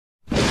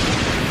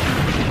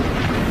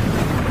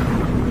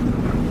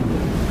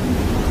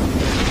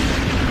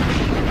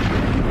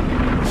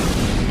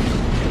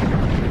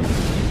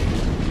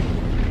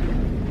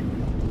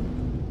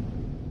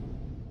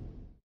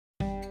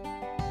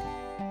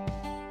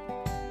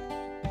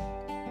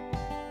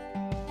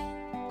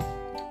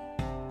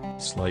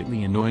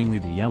Slightly annoyingly,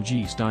 the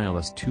LG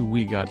Stylus 2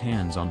 we got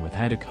hands on with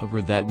had a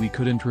cover that we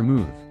couldn't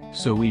remove,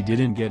 so we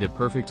didn't get a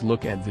perfect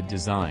look at the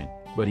design,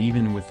 but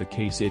even with the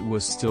case it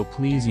was still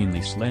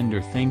pleasingly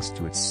slender thanks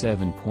to its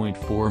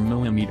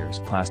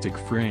 7.4mm plastic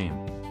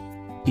frame.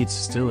 It's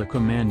still a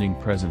commanding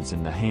presence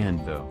in the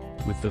hand though,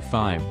 with the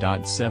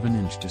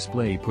 5.7-inch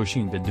display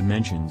pushing the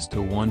dimensions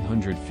to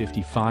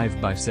 155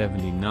 by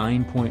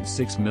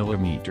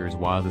 79.6mm,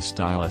 while the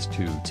Stylus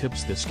 2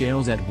 tips the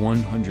scales at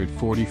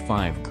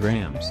 145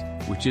 grams,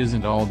 which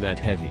isn't all that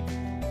heavy.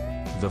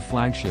 The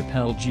flagship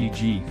LG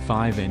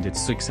G5 and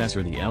its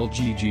successor the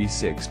LG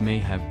G6 may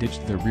have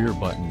ditched the rear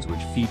buttons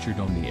which featured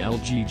on the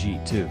LG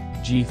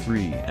G2,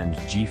 G3 and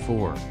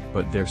G4,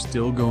 but they're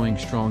still going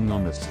strong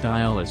on the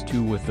Stylus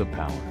 2 with the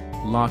power,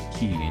 lock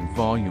key and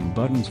volume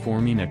buttons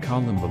forming a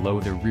column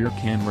below the rear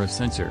camera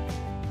sensor.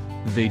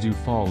 They do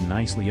fall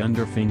nicely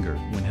under finger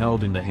when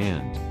held in the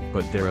hand,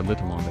 but they're a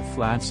little on the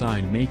flat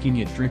side, making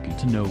it tricky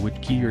to know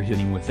which key you're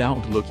hitting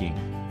without looking.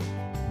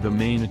 The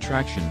main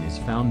attraction is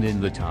found in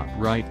the top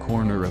right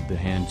corner of the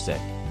handset,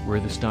 where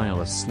the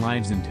stylus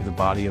slides into the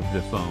body of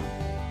the phone.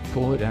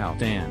 Pull it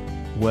out and,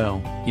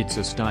 well, it's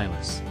a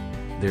stylus.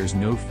 There's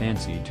no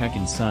fancy tech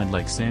inside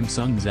like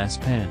Samsung's S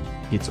Pen,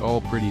 it's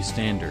all pretty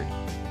standard.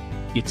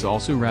 It's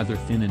also rather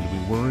thin and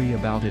we worry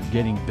about it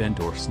getting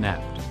bent or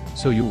snapped,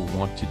 so you'll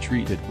want to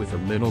treat it with a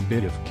little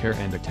bit of care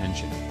and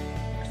attention.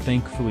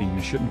 Thankfully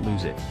you shouldn't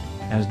lose it,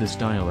 as the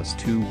Stylus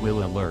 2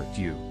 will alert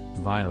you,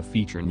 via a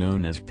feature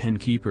known as Pen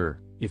Keeper,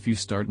 if you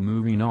start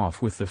moving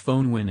off with the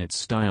phone when its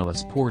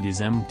stylus port is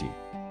empty.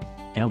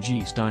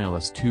 LG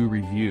Stylus 2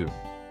 Review.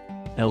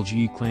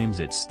 LG claims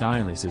its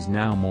stylus is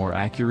now more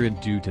accurate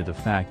due to the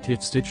fact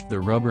it stitched the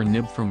rubber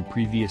nib from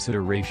previous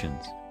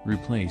iterations,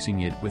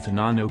 replacing it with a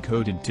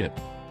nano-coated tip.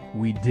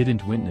 We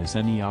didn't witness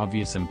any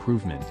obvious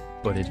improvement,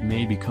 but it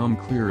may become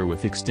clearer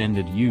with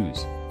extended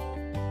use.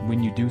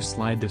 When you do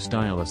slide the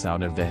stylus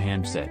out of the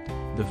handset,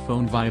 the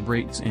phone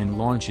vibrates and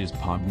launches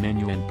Pop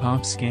Menu and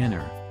Pop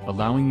Scanner,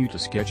 allowing you to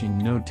sketch and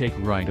note-take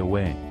right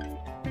away.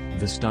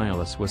 The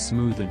stylus was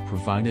smooth and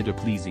provided a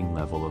pleasing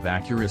level of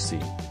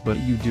accuracy, but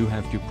you do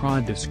have to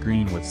prod the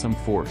screen with some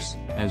force,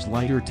 as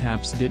lighter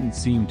taps didn't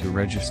seem to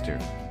register.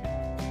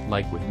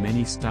 Like with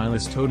many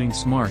stylus-toting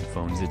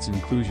smartphones, its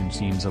inclusion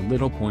seems a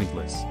little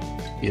pointless.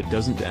 It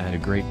doesn't add a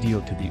great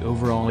deal to the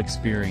overall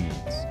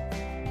experience.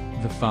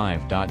 The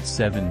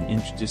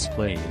 5.7-inch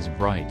display is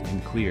bright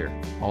and clear,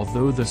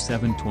 although the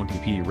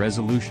 720p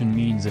resolution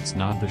means it's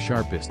not the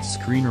sharpest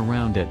screen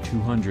around at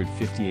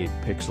 258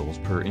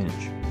 pixels per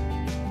inch.